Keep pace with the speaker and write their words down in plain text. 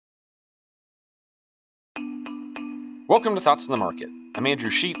Welcome to Thoughts on the Market. I'm Andrew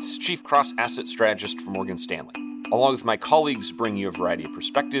Sheets, Chief Cross-Asset Strategist for Morgan Stanley. Along with my colleagues bringing you a variety of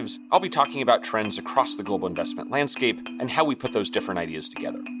perspectives, I'll be talking about trends across the global investment landscape and how we put those different ideas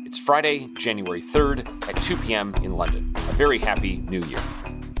together. It's Friday, January 3rd at 2 p.m. in London. A very happy New Year.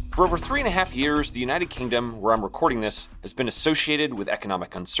 For over 3.5 years, the United Kingdom, where I'm recording this, has been associated with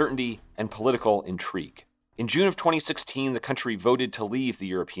economic uncertainty and political intrigue. In June of 2016, the country voted to leave the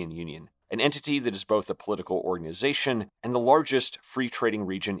European Union, an entity that is both a political organization and the largest free trading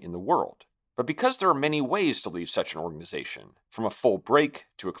region in the world. But because there are many ways to leave such an organization, from a full break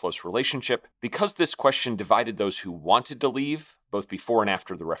to a close relationship, because this question divided those who wanted to leave, both before and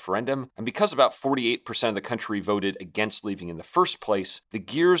after the referendum, and because about 48% of the country voted against leaving in the first place, the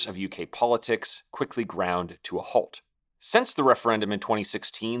gears of UK politics quickly ground to a halt. Since the referendum in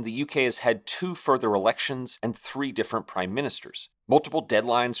 2016, the UK has had 2 further elections and 3 different prime ministers. Multiple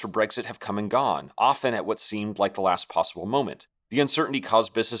deadlines for Brexit have come and gone, often at what seemed like the last possible moment. The uncertainty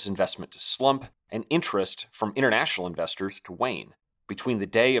caused business investment to slump and interest from international investors to wane. Between the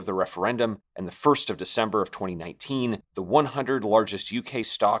day of the referendum and the 1st of December of 2019, the 100 largest UK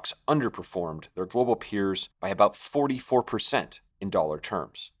stocks underperformed their global peers by about 44% in dollar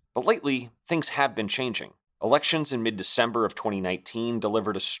terms. But lately, things have been changing. Elections in mid-December of 2019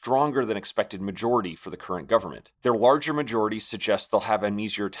 delivered a stronger than expected majority for the current government. Their larger majority suggests they'll have an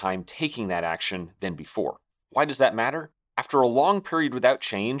easier time taking that action than before. Why does that matter? After a long period without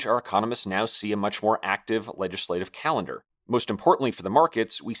change, our economists now see a much more active legislative calendar. Most importantly for the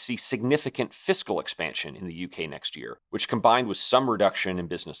markets, we see significant fiscal expansion in the UK next year, which combined with some reduction in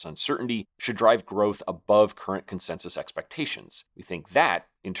business uncertainty should drive growth above current consensus expectations. We think that,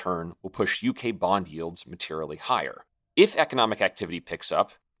 in turn, will push UK bond yields materially higher. If economic activity picks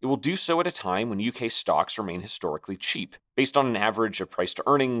up, it will do so at a time when UK stocks remain historically cheap. Based on an average of price to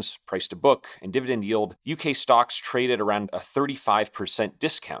earnings, price to book, and dividend yield, UK stocks trade at around a 35%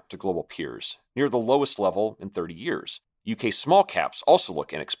 discount to global peers, near the lowest level in 30 years. UK small caps also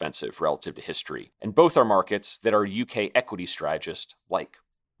look inexpensive relative to history, and both are markets that our UK equity strategists like.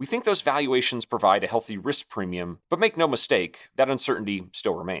 We think those valuations provide a healthy risk premium, but make no mistake, that uncertainty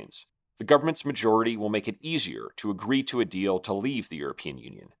still remains. The government's majority will make it easier to agree to a deal to leave the European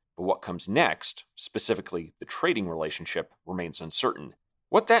Union, but what comes next, specifically the trading relationship, remains uncertain.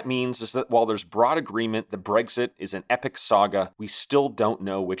 What that means is that while there's broad agreement that Brexit is an epic saga, we still don't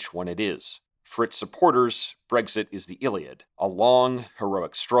know which one it is. For its supporters, Brexit is the Iliad, a long,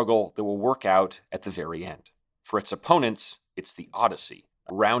 heroic struggle that will work out at the very end. For its opponents, it's the Odyssey,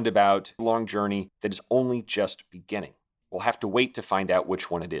 a roundabout, long journey that is only just beginning. We'll have to wait to find out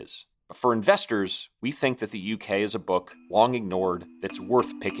which one it is. But for investors, we think that the UK is a book long ignored that's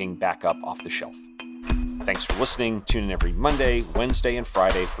worth picking back up off the shelf. Thanks for listening. Tune in every Monday, Wednesday, and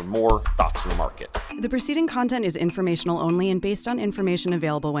Friday for more Thoughts on the Market. The preceding content is informational only and based on information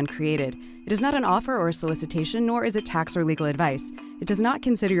available when created. It is not an offer or a solicitation, nor is it tax or legal advice. It does not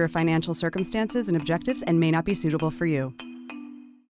consider your financial circumstances and objectives and may not be suitable for you.